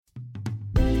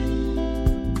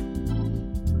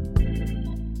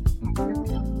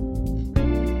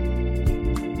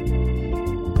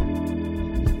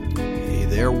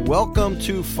Welcome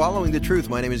to Following the Truth.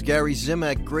 My name is Gary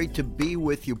Zimak. Great to be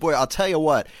with you. Boy, I'll tell you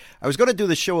what. I was going to do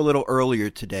the show a little earlier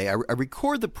today. I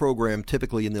record the program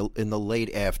typically in the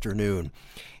late afternoon,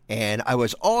 and I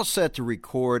was all set to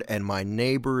record, and my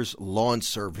neighbor's lawn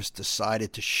service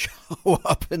decided to show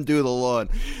up and do the lawn.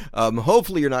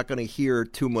 Hopefully, you're not going to hear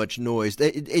too much noise.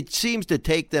 It seems to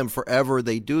take them forever.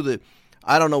 They do the.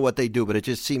 I don't know what they do, but it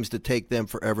just seems to take them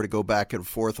forever to go back and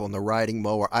forth on the riding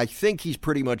mower. I think he's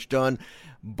pretty much done,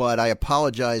 but I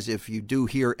apologize if you do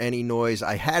hear any noise.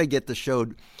 I had to get the show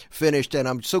finished, and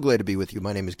I'm so glad to be with you.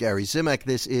 My name is Gary Zimak.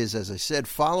 This is, as I said,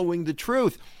 Following the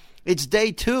Truth. It's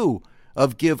day 2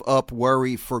 of Give Up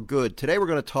Worry for Good. Today we're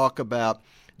going to talk about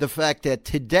the fact that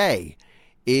today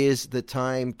is the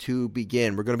time to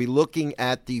begin. We're going to be looking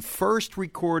at the first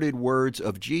recorded words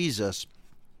of Jesus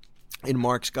in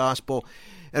Mark's Gospel,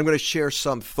 and I'm going to share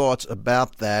some thoughts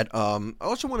about that. I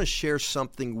also want to share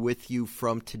something with you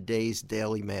from today's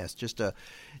daily Mass, just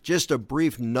a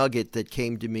brief nugget that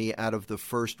came to me out of the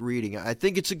first reading. I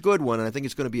think it's a good one, and I think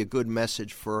it's going to be a good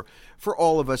message for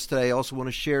all of us today. I also want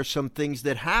to share some things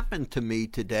that happened to me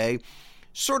today,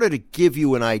 sort of to give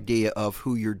you an idea of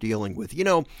who you're dealing with. You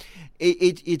know,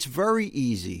 it's very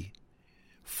easy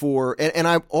and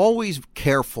I'm always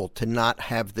careful to not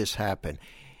have this happen.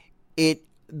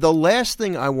 The last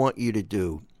thing I want you to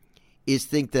do is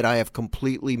think that I have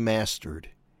completely mastered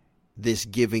this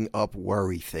giving up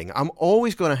worry thing. I'm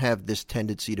always going to have this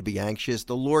tendency to be anxious.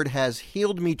 The Lord has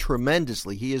healed me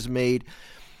tremendously. He has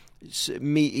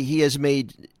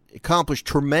accomplished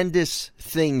tremendous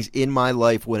things in my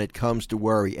life when it comes to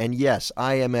worry. And yes,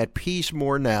 I am at peace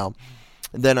more now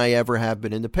than I ever have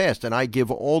been in the past. And I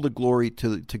give all the glory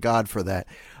to God for that.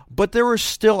 But I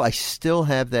still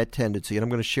have that tendency, and I'm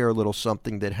going to share a little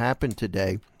something that happened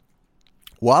today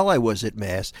while I was at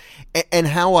Mass and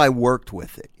how I worked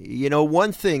with it. You know,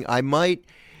 one thing, I might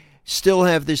still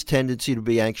have this tendency to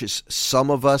be anxious.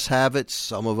 Some of us have it,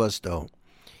 some of us don't.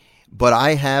 But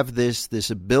I have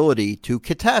this ability to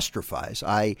catastrophize.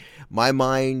 My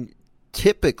mind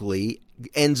typically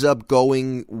ends up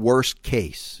going worst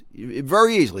case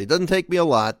very easily. It doesn't take me a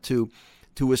lot to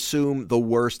assume the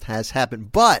worst has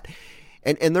happened. But,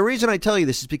 and the reason I tell you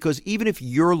this is because even if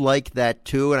you're like that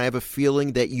too, and I have a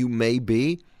feeling that you may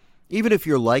be, even if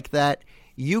you're like that,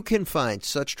 you can find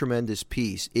such tremendous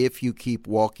peace if you keep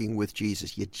walking with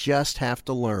Jesus. You just have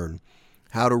to learn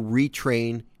how to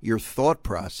retrain your thought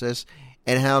process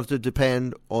and how to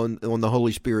depend on the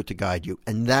Holy Spirit to guide you.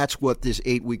 And that's what this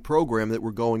 8-week program that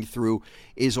we're going through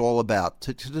is all about,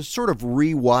 to sort of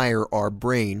rewire our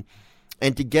brain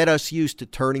and to get us used to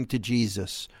turning to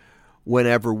Jesus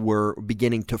whenever we're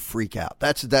beginning to freak out.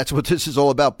 That's what this is all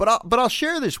about. But I'll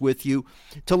share this with you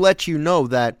to let you know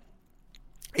that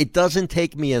it doesn't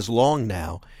take me as long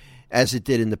now as it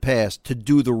did in the past to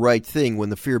do the right thing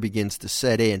when the fear begins to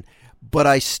set in. But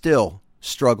I still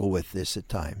struggle with this at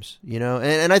times, you know,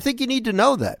 and I think you need to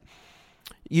know that.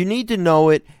 You need to know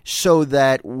it so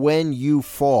that when you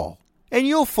fall, and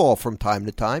you'll fall from time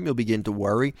to time, you'll begin to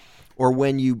worry, or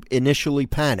when you initially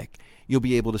panic, you'll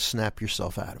be able to snap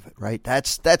yourself out of it, right?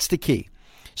 That's the key.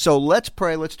 So let's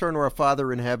pray. Let's turn to our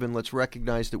Father in heaven. Let's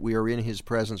recognize that we are in his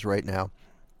presence right now.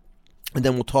 And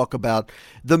then we'll talk about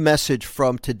the message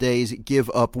from today's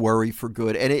Give Up Worry for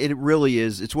Good. And it really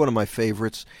is. It's one of my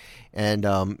favorites. And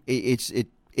it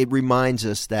reminds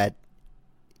us that,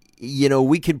 you know,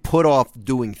 we can put off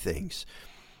doing things.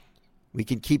 We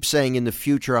can keep saying in the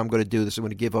future, I'm going to do this. I'm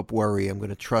going to give up worry. I'm going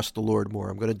to trust the Lord more.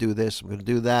 I'm going to do this. I'm going to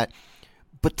do that.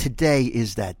 But today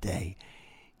is that day.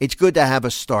 It's good to have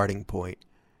a starting point.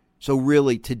 So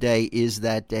really today is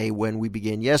that day when we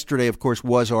begin. Yesterday, of course,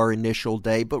 was our initial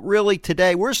day. But really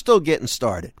today, we're still getting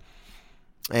started.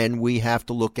 And we have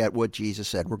to look at what Jesus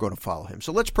said. We're going to follow him.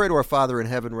 So let's pray to our Father in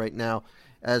heaven right now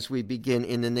as we begin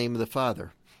in the name of the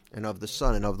Father and of the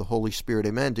Son and of the Holy Spirit.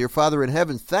 Amen. Dear Father in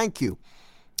heaven, thank you.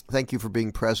 Thank you for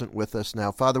being present with us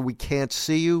now. Father, we can't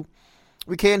see you.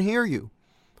 We can't hear you.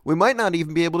 We might not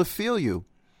even be able to feel you.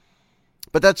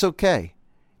 But that's okay,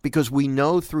 because we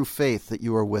know through faith that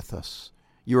you are with us.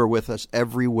 You are with us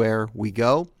everywhere we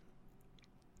go.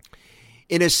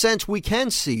 In a sense, we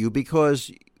can see you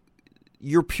because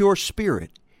you're pure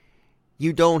spirit.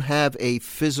 You don't have a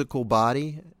physical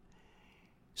body.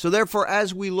 So therefore,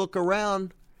 as we look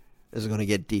around, this is going to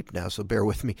get deep now, so bear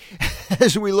with me.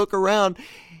 As we look around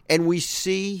and we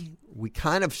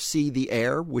kind of see the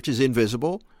air, which is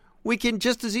invisible, we can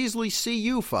just as easily see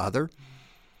you, Father,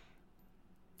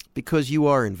 because you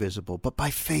are invisible. But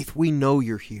by faith, we know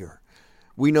you're here.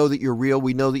 We know that you're real.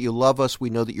 We know that you love us. We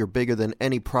know that you're bigger than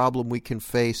any problem we can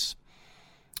face.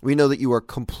 We know that you are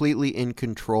completely in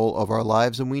control of our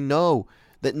lives, and we know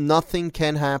that nothing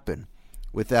can happen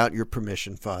without your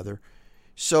permission, Father.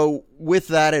 So with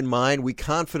that in mind, we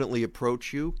confidently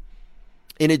approach you.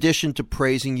 In addition to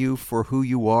praising you for who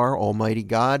you are, Almighty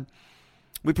God,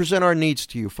 we present our needs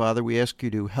to you, Father. We ask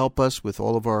you to help us with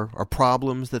all of our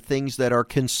problems, the things that are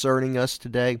concerning us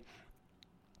today.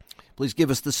 Please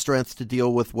give us the strength to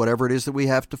deal with whatever it is that we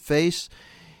have to face.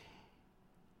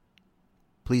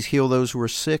 Please heal those who are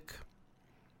sick.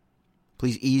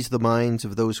 Please ease the minds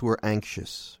of those who are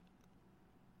anxious.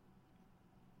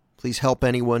 Please help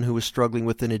anyone who is struggling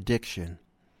with an addiction.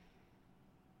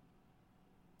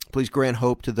 Please grant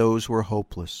hope to those who are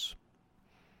hopeless.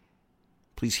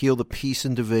 Please heal the peace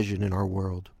and division in our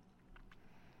world.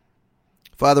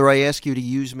 Father, I ask you to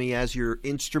use me as your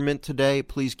instrument today.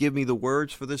 Please give me the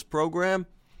words for this program.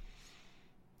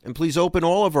 And please open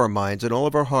all of our minds and all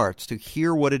of our hearts to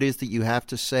hear what it is that you have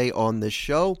to say on this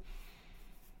show,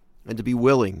 and to be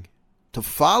willing to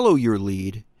follow your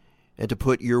lead and to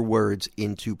put your words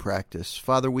into practice.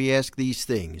 Father, we ask these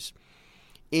things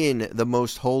in the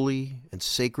most holy and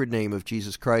sacred name of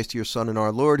Jesus Christ, your Son and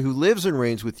our Lord, who lives and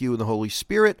reigns with you in the Holy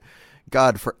Spirit,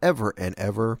 God, forever and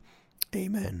ever.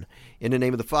 Amen. In the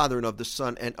name of the Father, and of the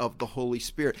Son, and of the Holy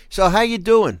Spirit. So how you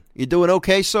doing? You doing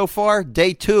okay so far?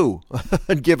 Day 2.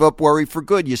 Give up worry for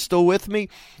good. You still with me?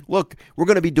 Look, we're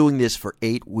going to be doing this for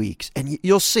 8 weeks. And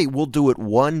you'll see, we'll do it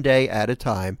one day at a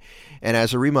time. And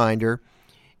as a reminder,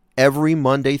 every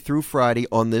Monday through Friday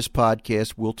on this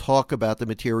podcast, we'll talk about the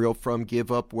material from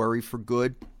Give Up Worry for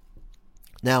Good.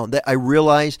 Now, I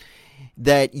realize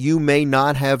that you may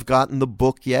not have gotten the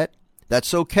book yet.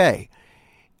 That's okay.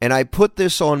 And I put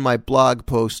this on my blog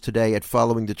post today at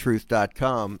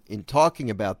followingthetruth.com in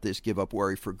talking about this Give Up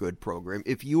Worry for Good program.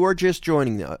 If you are just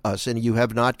joining us and you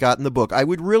have not gotten the book, I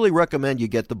would really recommend you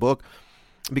get the book,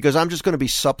 because I'm just going to be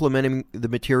supplementing the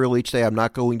material each day. I'm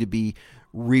not going to be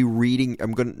rereading.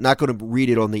 Not going to read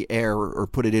it on the air or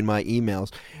put it in my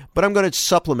emails, but I'm going to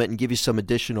supplement and give you some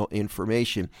additional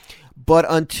information. But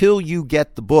until you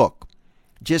get the book,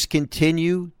 just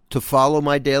continue to follow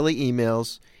my daily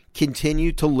emails.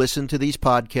 Continue to listen to these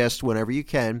podcasts whenever you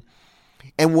can.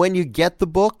 And when you get the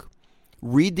book,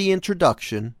 read the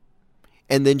introduction,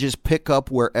 and then just pick up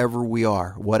wherever we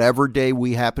are. Whatever day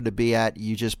we happen to be at,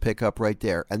 you just pick up right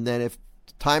there. And then if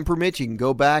time permits, you can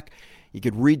go back. You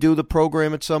could redo the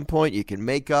program at some point. You can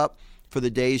make up for the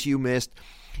days you missed.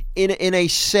 In a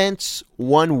sense,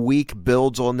 1 week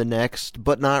builds on the next,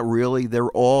 but not really. They're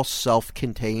all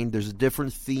self-contained. There's a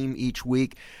different theme each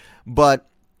week. But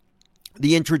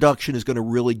the introduction is going to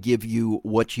really give you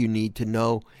what you need to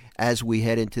know as we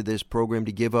head into this program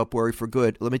to Give Up Worry for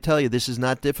Good. Let me tell you, this is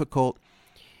not difficult.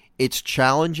 It's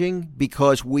challenging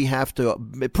because we have to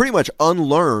pretty much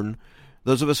unlearn,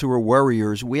 those of us who are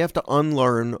worriers, we have to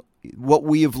unlearn what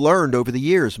we have learned over the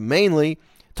years, mainly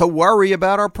to worry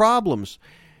about our problems.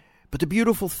 But the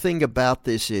beautiful thing about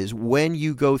this is when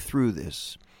you go through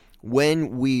this,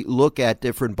 when we look at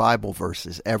different Bible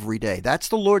verses every day, that's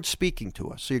the Lord speaking to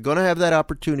us. So you're going to have that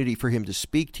opportunity for him to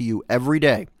speak to you every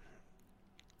day.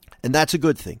 And that's a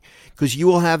good thing, because you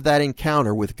will have that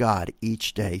encounter with God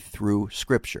each day through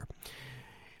Scripture.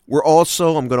 I'm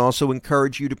going to also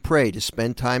encourage you to pray, to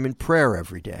spend time in prayer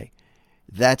every day.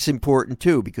 That's important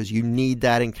too, because you need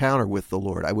that encounter with the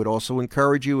Lord. I would also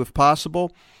encourage you, if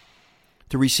possible,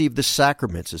 to receive the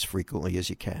sacraments as frequently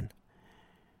as you can.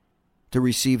 To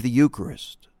receive the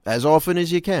Eucharist as often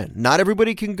as you can. Not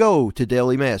everybody can go to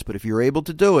daily Mass, but if you're able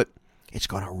to do it, it's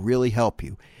going to really help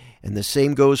you. And the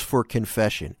same goes for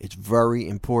confession. It's very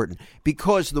important,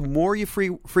 because the more you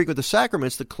frequent the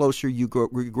sacraments, the closer you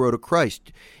grow to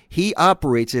Christ. He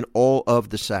operates in all of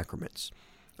the sacraments.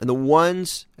 And the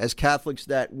ones, as Catholics,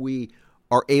 that we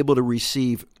are able to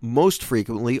receive most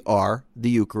frequently are the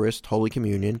Eucharist, Holy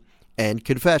Communion, and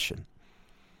confession.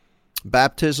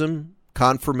 Baptism,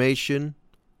 confirmation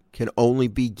can only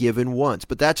be given once,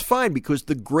 but that's fine, because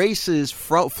the graces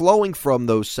flowing from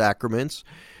those sacraments,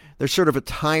 they're sort of a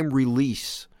time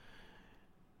release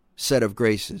set of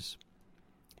graces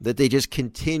that they just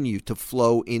continue to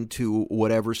flow into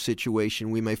whatever situation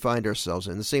we may find ourselves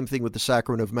in. The same thing with the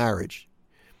sacrament of marriage.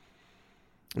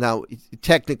 Now,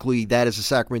 technically, that is a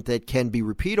sacrament that can be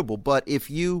repeatable, but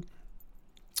to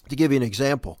give you an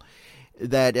example,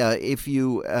 that if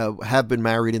you have been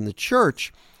married in the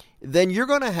church, then you're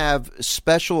going to have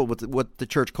special, what the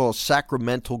church calls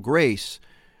sacramental grace,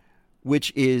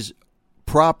 which is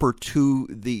proper to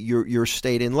your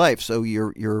state in life. So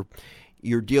your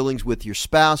dealings with your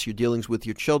spouse, your dealings with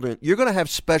your children, you're going to have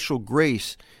special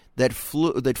grace that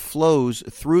flows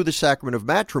through the sacrament of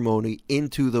matrimony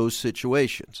into those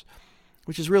situations.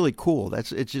 which is really cool.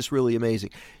 It's just really amazing.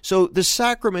 So the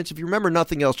sacraments, if you remember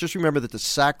nothing else, just remember that the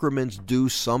sacraments do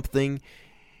something.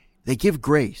 They give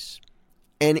grace.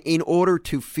 And in order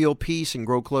to feel peace and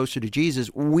grow closer to Jesus,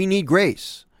 we need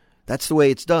grace. That's the way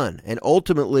it's done. And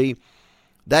ultimately,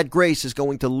 that grace is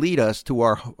going to lead us to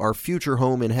our future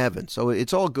home in heaven. So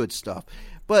it's all good stuff.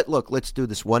 But look, let's do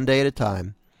this one day at a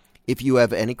time. If you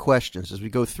have any questions as we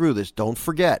go through this, don't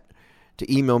forget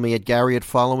to email me at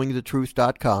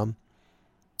Gary@followingthetruth.com.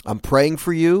 I'm praying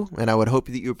for you, and I would hope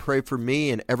that you would pray for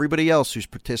me and everybody else who's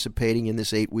participating in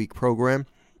this 8-week program.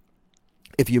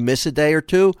 If you miss a day or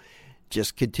two,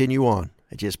 just continue on.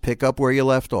 Just pick up where you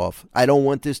left off. I don't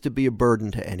want this to be a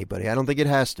burden to anybody. I don't think it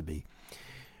has to be.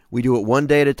 We do it one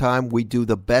day at a time. We do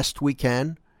the best we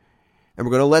can. And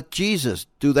we're going to let Jesus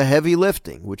do the heavy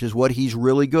lifting, which is what he's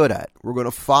really good at. We're going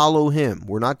to follow him.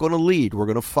 We're not going to lead. We're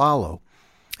going to follow.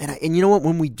 And you know what?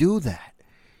 When we do that,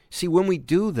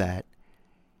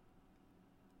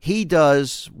 he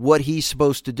does what he's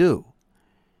supposed to do.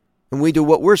 And we do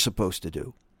what we're supposed to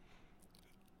do.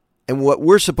 And what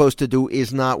we're supposed to do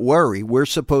is not worry. We're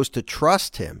supposed to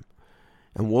trust him.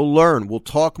 And we'll learn. We'll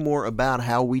talk more about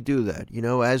how we do that,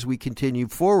 as we continue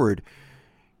forward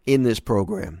in this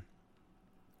program.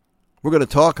 We're going to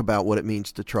talk about what it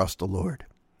means to trust the Lord.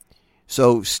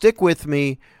 So stick with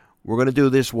me. We're going to do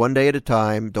this one day at a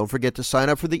time. Don't forget to sign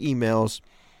up for the emails.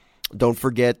 Don't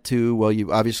forget to,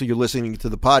 you're listening to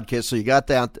the podcast, so you got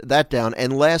that down.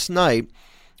 And last night,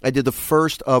 I did the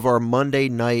first of our Monday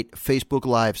night Facebook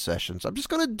Live sessions. I'm just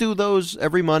going to do those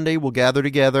every Monday. We'll gather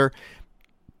together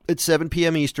at 7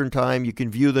 p.m. Eastern Time. You can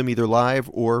view them either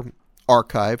live or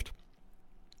archived.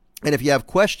 And if you have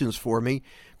questions for me,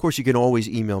 of course, you can always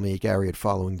email me at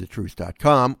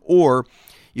Gary@followingthetruth.com, or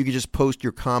you can just post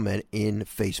your comment in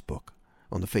Facebook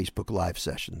on the Facebook Live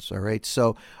sessions. All right.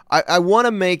 So I want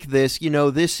to make this,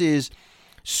 this is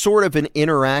sort of an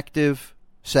interactive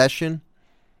session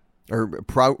or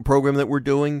program that we're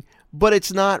doing, but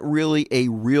it's not really a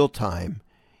real-time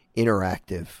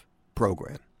interactive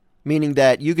program, meaning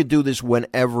that you could do this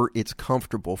whenever it's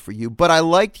comfortable for you. But I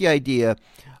like the idea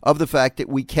of the fact that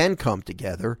we can come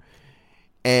together,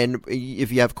 and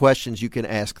if you have questions, you can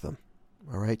ask them.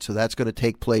 All right, so that's going to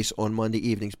take place on Monday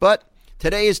evenings. But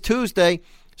today is Tuesday,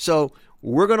 so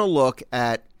we're going to look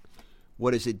at,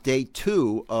 day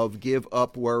 2 of Give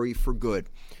Up Worry for Good.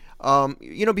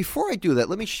 Before I do that,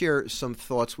 let me share some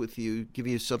thoughts with you, give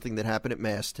you something that happened at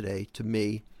Mass today to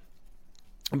me.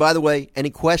 And by the way, any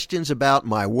questions about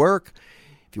my work,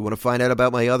 if you want to find out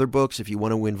about my other books, if you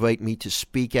want to invite me to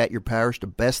speak at your parish, the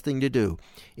best thing to do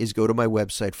is go to my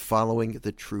website,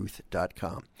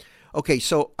 followingthetruth.com. Okay,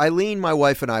 so Eileen, my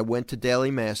wife, and I went to daily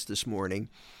Mass this morning,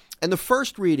 and the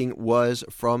first reading was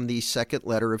from the second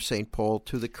letter of St. Paul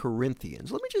to the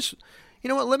Corinthians.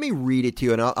 Let me read it to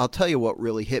you, and I'll tell you what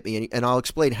really hit me, and I'll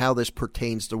explain how this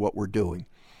pertains to what we're doing.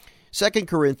 2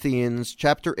 Corinthians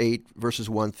chapter 8, verses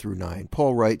 1 through 9.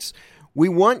 Paul writes, "We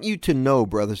want you to know,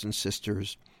 brothers and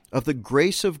sisters, of the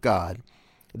grace of God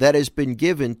that has been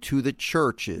given to the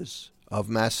churches of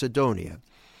Macedonia.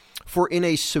 For in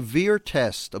a severe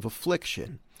test of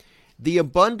affliction, the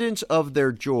abundance of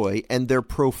their joy and their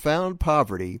profound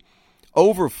poverty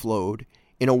overflowed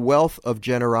in a wealth of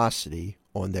generosity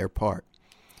on their part.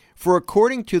 For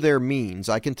according to their means,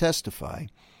 I can testify,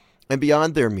 and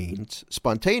beyond their means,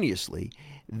 spontaneously,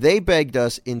 they begged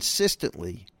us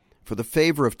insistently for the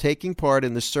favor of taking part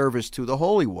in the service to the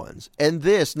holy ones. And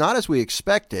this, not as we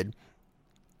expected,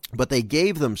 but they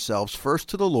gave themselves first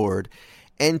to the Lord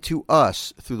and to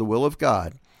us through the will of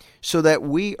God, so that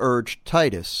we urged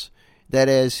Titus that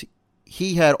as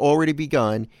he had already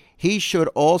begun, he should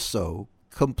also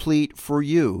complete for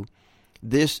you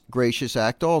this gracious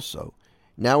act also.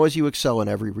 Now as you excel in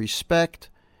every respect,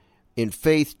 in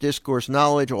faith, discourse,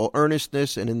 knowledge, all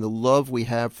earnestness, and in the love we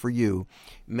have for you,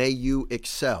 may you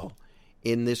excel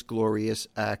in this glorious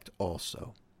act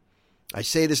also. I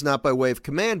say this not by way of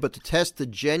command, but to test the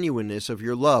genuineness of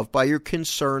your love by your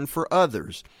concern for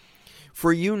others.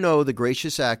 For you know the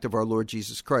gracious act of our Lord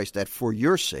Jesus Christ, that for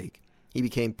your sake he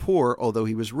became poor, although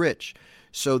he was rich,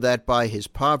 so that by his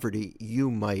poverty you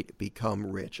might become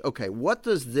rich." Okay, what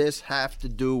does this have to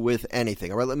do with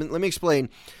anything? All right, let me explain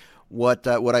what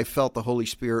I felt the Holy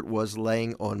Spirit was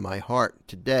laying on my heart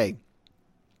today.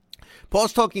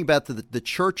 Paul's talking about the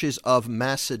churches of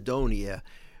Macedonia,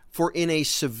 for in a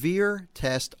severe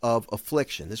test of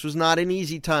affliction. This was not an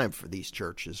easy time for these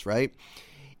churches, right?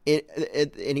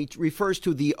 And he refers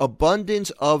to the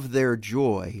abundance of their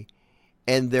joy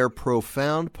and their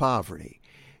profound poverty.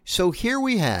 So here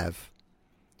we have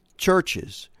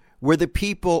churches where the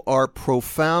people are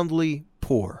profoundly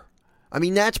poor. I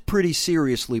mean, that's pretty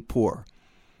seriously poor.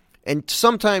 And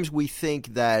sometimes we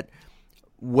think that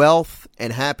wealth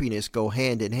and happiness go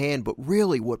hand in hand, but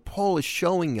really what Paul is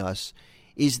showing us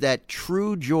is that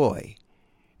true joy,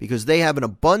 because they have an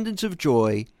abundance of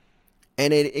joy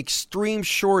and an extreme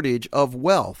shortage of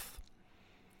wealth.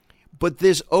 But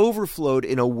this overflowed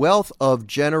in a wealth of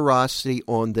generosity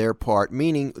on their part,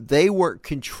 meaning they were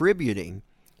contributing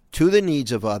to the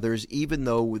needs of others, even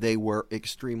though they were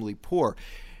extremely poor.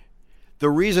 The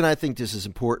reason I think this is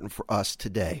important for us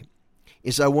today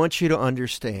is I want you to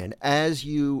understand, as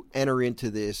you enter into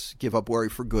this Give Up Worry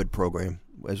for Good program,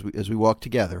 as we walk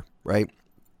together, right?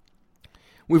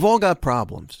 We've all got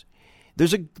problems.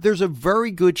 There's a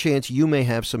very good chance you may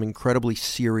have some incredibly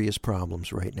serious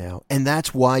problems right now, and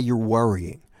that's why you're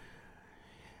worrying.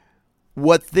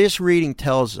 What this reading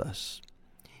tells us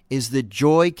is that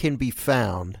joy can be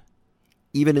found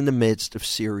even in the midst of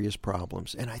serious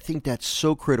problems, and I think that's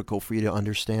so critical for you to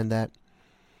understand that.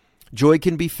 Joy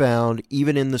can be found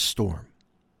even in the storm.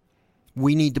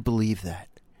 We need to believe that,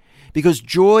 because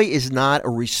joy is not a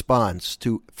response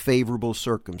to favorable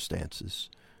circumstances.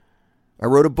 I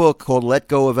wrote a book called Let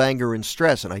Go of Anger and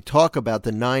Stress, and I talk about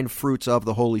the 9 fruits of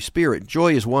the Holy Spirit.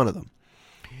 Joy is one of them.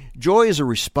 Joy is a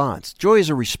response. Joy is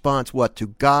a response, what? To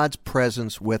God's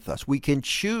presence with us. We can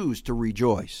choose to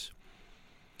rejoice,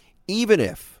 even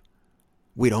if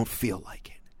we don't feel like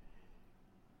it.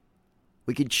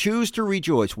 We can choose to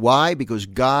rejoice. Why? Because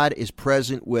God is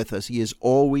present with us. He is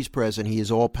always present. He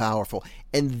is all-powerful.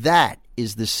 And that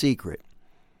is the secret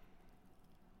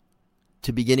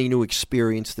to beginning to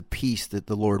experience the peace that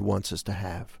the Lord wants us to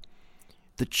have.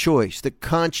 The choice, the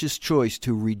conscious choice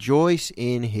to rejoice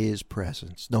in His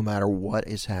presence, no matter what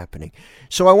is happening.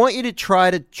 So I want you to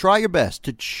try your best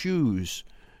to choose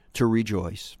to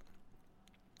rejoice.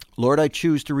 Lord, I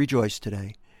choose to rejoice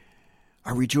today.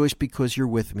 I rejoice because you're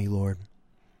with me, Lord.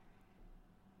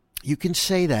 You can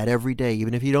say that every day,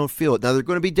 even if you don't feel it. Now, there are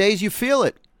going to be days you feel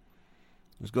it.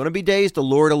 There's going to be days the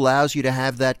Lord allows you to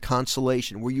have that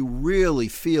consolation where you really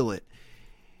feel it.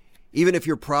 Even if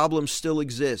your problems still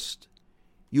exist,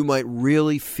 you might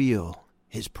really feel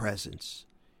His presence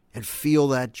and feel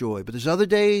that joy. But there's other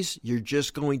days you're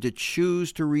just going to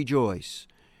choose to rejoice,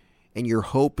 and your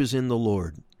hope is in the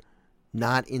Lord,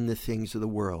 not in the things of the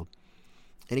world.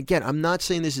 And again, I'm not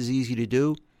saying this is easy to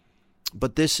do,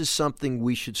 but this is something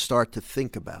we should start to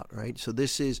think about, right? So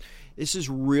this is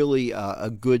really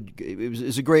it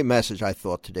was a great message, I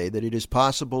thought, today, that it is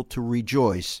possible to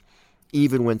rejoice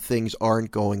even when things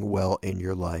aren't going well in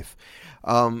your life.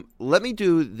 Let me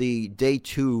do the day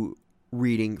 2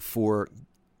 reading for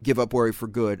Give Up Worry for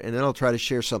Good, and then I'll try to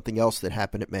share something else that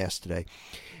happened at Mass today.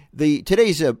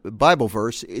 Today's Bible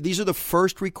verse, these are the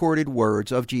first recorded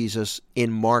words of Jesus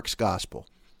in Mark's Gospel.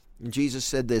 Jesus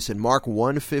said this in Mark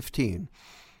 1:15,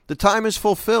 "The time is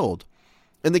fulfilled,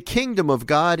 and the kingdom of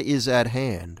God is at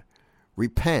hand.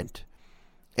 Repent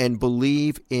and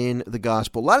believe in the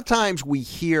gospel." A lot of times we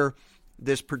hear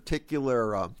this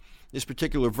particular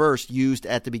verse used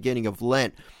at the beginning of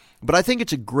Lent, but I think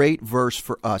it's a great verse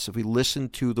for us if we listen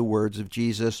to the words of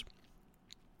Jesus.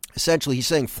 Essentially, he's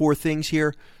saying 4 things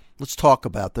here. Let's talk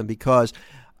about them, because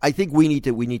I think we need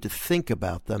to think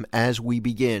about them as we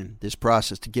begin this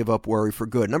process to give up worry for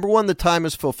good. Number 1, the time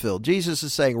is fulfilled. Jesus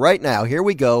is saying right now, here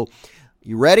we go.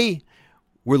 You ready?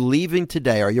 We're leaving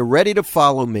today. Are you ready to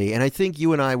follow me? And I think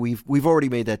you and I, we've already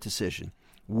made that decision.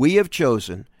 We have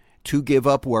chosen to give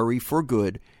up worry for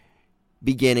good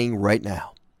beginning right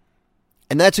now.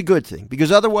 And that's a good thing, because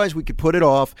otherwise we could put it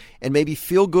off and maybe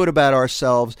feel good about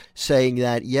ourselves saying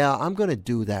that, yeah, I'm going to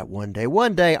do that one day.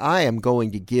 One day I am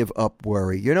going to give up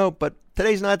worry, but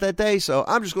today's not that day, so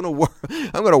I'm just going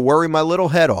to worry my little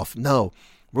head off. No,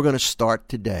 we're going to start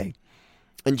today.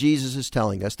 And Jesus is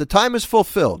telling us the time is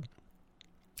fulfilled.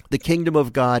 The kingdom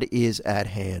of God is at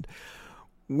hand.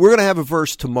 We're going to have a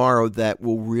verse tomorrow that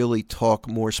will really talk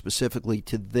more specifically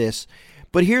to this.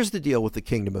 But here's the deal with the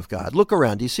kingdom of God. Look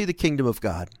around. Do you see the kingdom of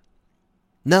God?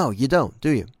 No, you don't, do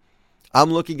you?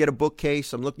 I'm looking at a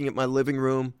bookcase. I'm looking at my living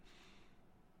room.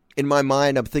 In my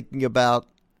mind, I'm thinking about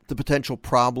the potential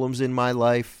problems in my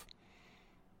life.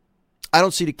 I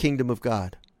don't see the kingdom of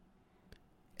God.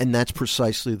 And that's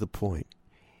precisely the point.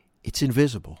 It's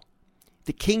invisible.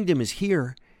 The kingdom is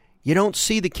here. You don't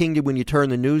see the kingdom when you turn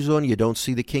the news on. You don't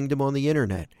see the kingdom on the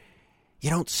internet. You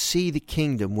don't see the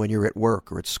kingdom when you're at work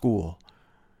or at school.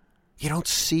 You don't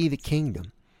see the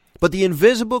kingdom. But the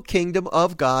invisible kingdom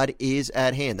of God is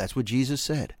at hand. That's what Jesus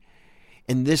said.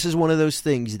 And this is one of those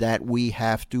things that we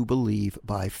have to believe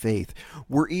by faith.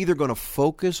 We're either going to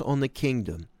focus on the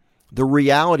kingdom, the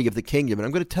reality of the kingdom, and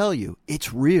I'm going to tell you,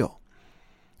 it's real.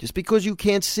 Just because you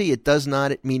can't see it does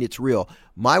not mean it's real.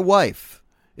 My wife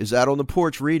is out on the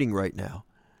porch reading right now.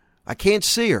 I can't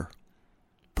see her,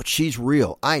 but she's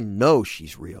real. I know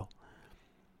she's real.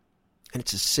 And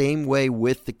it's the same way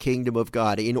with the kingdom of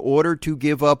God. In order to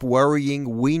give up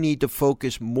worrying, we need to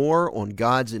focus more on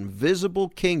God's invisible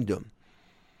kingdom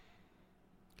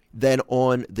than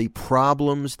on the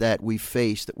problems that we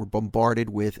face that we're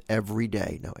bombarded with every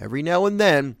day. Now, every now and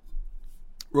then,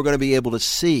 we're going to be able to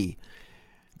see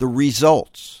the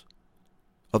results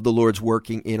of the Lord's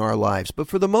working in our lives. But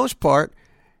for the most part,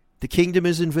 the kingdom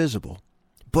is invisible,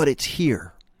 but it's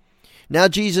here. Now,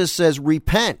 Jesus says,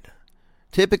 repent.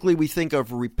 Typically, we think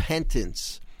of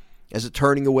repentance as a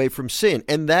turning away from sin,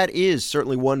 and that is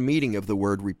certainly one meaning of the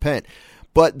word repent.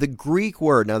 But the Greek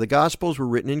word, now the Gospels were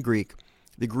written in Greek,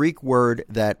 the Greek word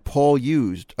that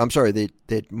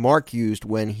that Mark used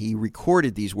when he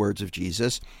recorded these words of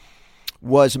Jesus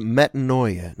was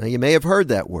metanoia. Now, you may have heard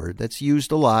that word. That's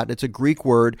used a lot. It's a Greek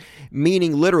word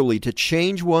meaning literally to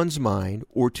change one's mind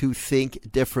or to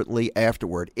think differently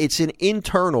afterward. It's an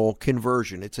internal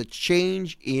conversion. It's a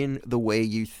change in the way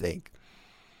you think.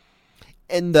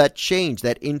 And that change,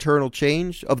 that internal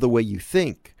change of the way you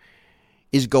think,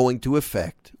 is going to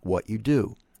affect what you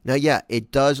do. Now, yeah,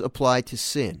 it does apply to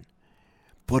sin,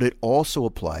 but it also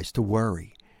applies to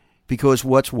worry. Because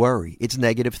what's worry? It's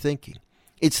negative thinking.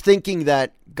 It's thinking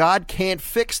that God can't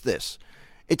fix this.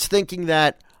 It's thinking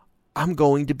that I'm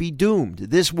going to be doomed.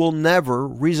 This will never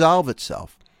resolve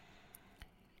itself.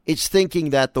 It's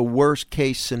thinking that the worst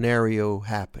case scenario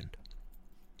happened.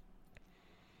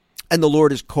 And the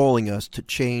Lord is calling us to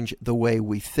change the way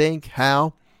we think.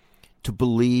 How? To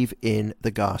believe in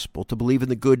the gospel, to believe in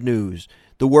the good news.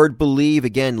 The word believe,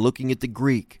 again, looking at the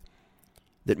Greek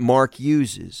that Mark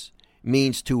uses,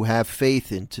 means to have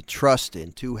faith in, to trust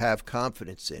in, to have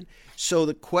confidence in. So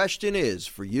the question is,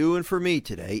 for you and for me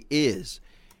today, is,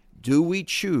 do we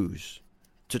choose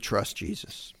to trust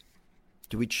Jesus?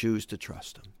 Do we choose to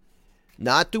trust him?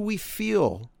 Not do we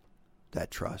feel that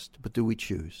trust, but do we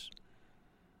choose?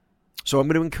 So I'm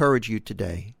going to encourage you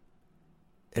today,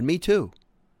 and me too,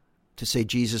 to say,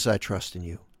 Jesus, I trust in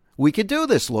you. We can do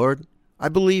this, Lord. I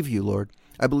believe you, Lord.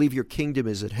 I believe your kingdom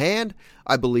is at hand.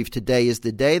 I believe today is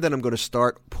the day that I'm going to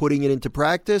start putting it into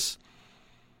practice.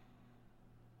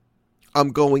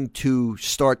 I'm going to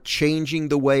start changing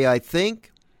the way I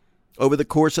think over the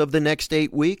course of the next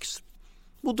 8 weeks.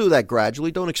 We'll do that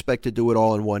gradually. Don't expect to do it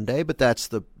all in one day, but that's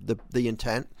the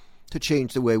intent, to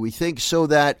change the way we think so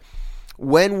that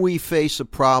when we face a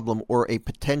problem or a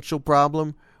potential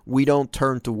problem, we don't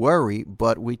turn to worry,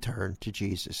 but we turn to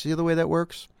Jesus. See the way that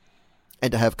works?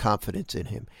 And to have confidence in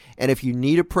him. And if you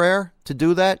need a prayer to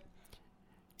do that,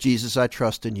 Jesus, I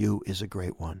trust in you is a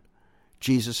great one.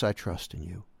 Jesus, I trust in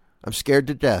you. I'm scared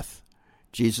to death.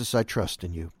 Jesus, I trust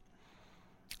in you.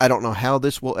 I don't know how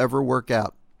this will ever work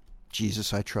out.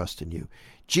 Jesus, I trust in you.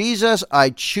 Jesus,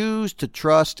 I choose to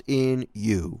trust in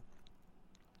you.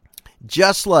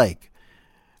 Just like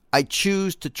I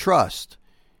choose to trust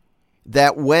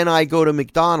that when I go to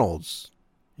McDonald's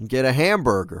and get a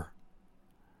hamburger,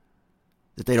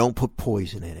 that they don't put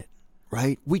poison in it,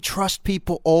 right? We trust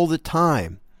people all the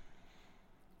time.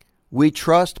 We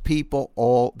trust people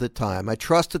all the time. I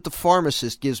trust that the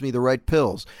pharmacist gives me the right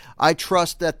pills. I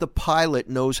trust that the pilot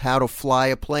knows how to fly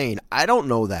a plane. I don't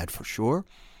know that for sure,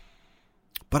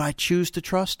 but I choose to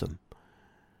trust him.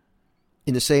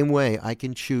 In the same way, I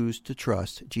can choose to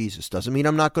trust Jesus. Doesn't mean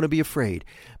I'm not going to be afraid,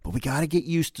 but we got to get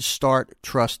used to start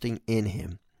trusting in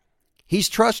him. He's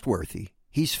trustworthy.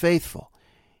 He's faithful.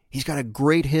 He's got a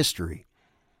great history.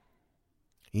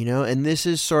 And this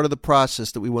is sort of the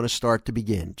process that we want to start to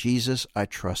begin. Jesus, I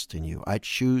trust in you. I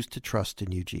choose to trust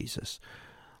in you, Jesus.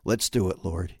 Let's do it,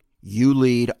 Lord. You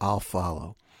lead, I'll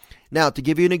follow. Now, to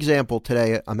give you an example,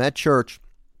 today I'm at church,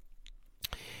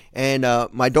 and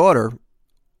my daughter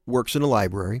works in a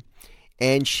library,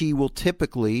 and she will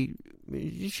typically,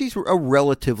 she's a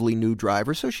relatively new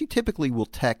driver, so she typically will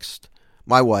text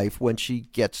my wife when she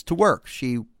gets to work.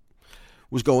 She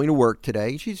was going to work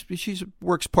today. She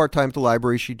works part-time at the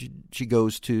library. She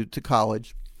goes to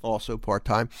college also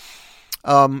part-time.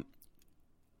 We're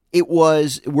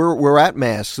at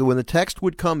Mass. So when the text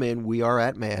would come in, we are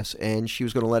at Mass, and she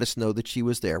was going to let us know that she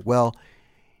was there. Well,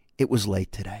 it was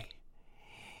late today,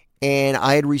 and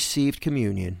I had received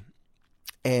communion,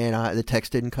 and the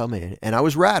text didn't come in, and I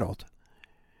was rattled.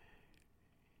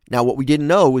 Now, what we didn't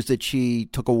know was that she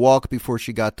took a walk before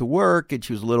she got to work, and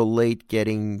she was a little late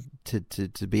getting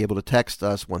to be able to text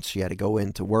us once she had to go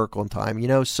into work on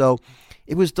time, so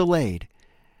it was delayed.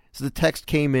 So the text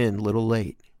came in a little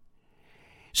late.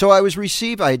 So I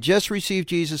had just received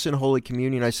Jesus in Holy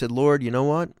Communion. I said, Lord, you know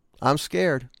what? I'm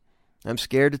scared. I'm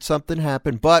scared that something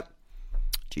happened, but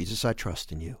Jesus, I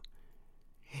trust in you.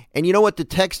 And you know what? The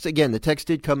text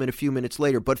did come in a few minutes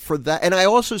later, but for that, and I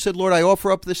also said, Lord, I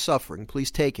offer up this suffering. Please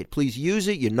take it. Please use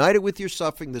it. Unite it with your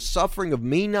suffering, the suffering of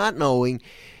me not knowing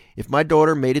if my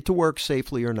daughter made it to work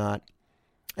safely or not.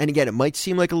 And again, it might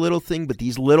seem like a little thing, but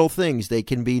these little things, they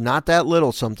can be not that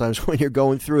little sometimes when you're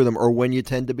going through them or when you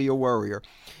tend to be a worrier.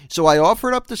 So I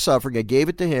offered up the suffering. I gave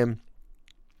it to him.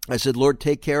 I said, Lord,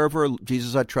 take care of her.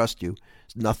 Jesus, I trust you.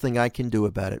 There's nothing I can do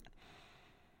about it.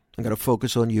 I'm going to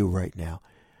focus on you right now.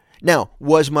 Now,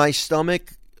 was my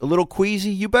stomach a little queasy?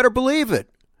 You better believe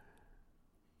it.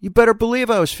 You better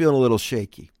believe I was feeling a little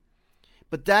shaky.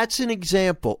 But that's an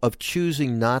example of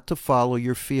choosing not to follow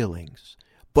your feelings,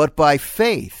 but by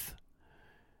faith,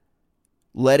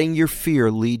 letting your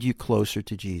fear lead you closer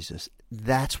to Jesus.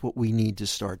 That's what we need to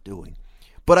start doing.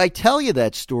 But I tell you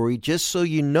that story just so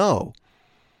you know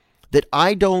that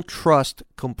I don't trust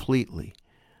completely.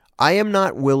 I am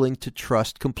not willing to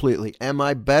trust completely. Am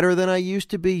I better than I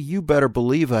used to be? You better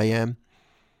believe I am.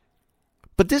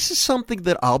 But this is something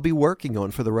that I'll be working on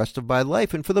for the rest of my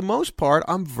life. And for the most part,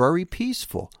 I'm very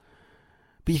peaceful.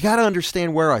 But you got to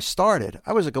understand where I started.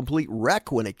 I was a complete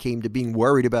wreck when it came to being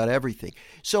worried about everything.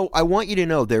 So I want you to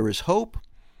know there is hope.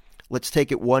 Let's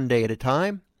take it one day at a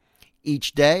time.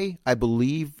 Each day, I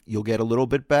believe you'll get a little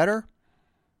bit better.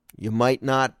 You might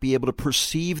not be able to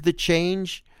perceive the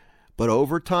change, but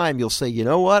over time you'll say, you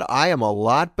know what? I am a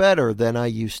lot better than I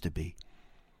used to be.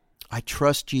 I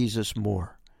trust Jesus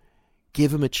more.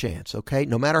 Give him a chance, okay?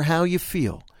 No matter how you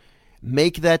feel.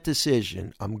 Make that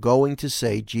decision. I'm going to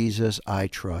say, Jesus, I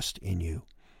trust in you.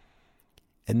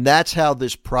 And that's how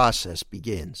this process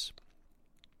begins.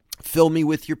 Fill me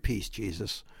with your peace,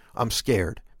 Jesus. I'm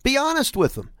scared. Be honest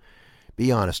with him. Be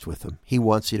honest with him. He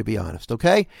wants you to be honest,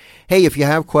 okay? Hey, if you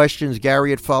have questions,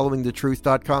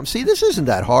 Gary@followingthetruth.com. See, this isn't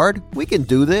that hard. We can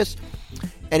do this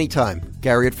anytime.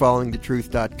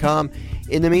 Gary@followingthetruth.com.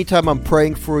 In the meantime, I'm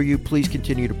praying for you. Please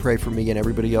continue to pray for me and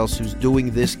everybody else who's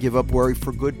doing this Give Up Worry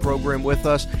for Good program with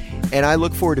us. And I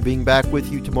look forward to being back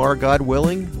with you tomorrow, God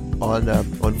willing, on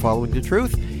Following the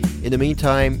Truth. In the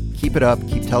meantime, keep it up.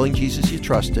 Keep telling Jesus you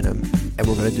trust in him. And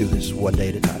we're going to do this one day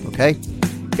at a time, okay?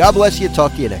 God bless you.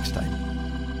 Talk to you next time.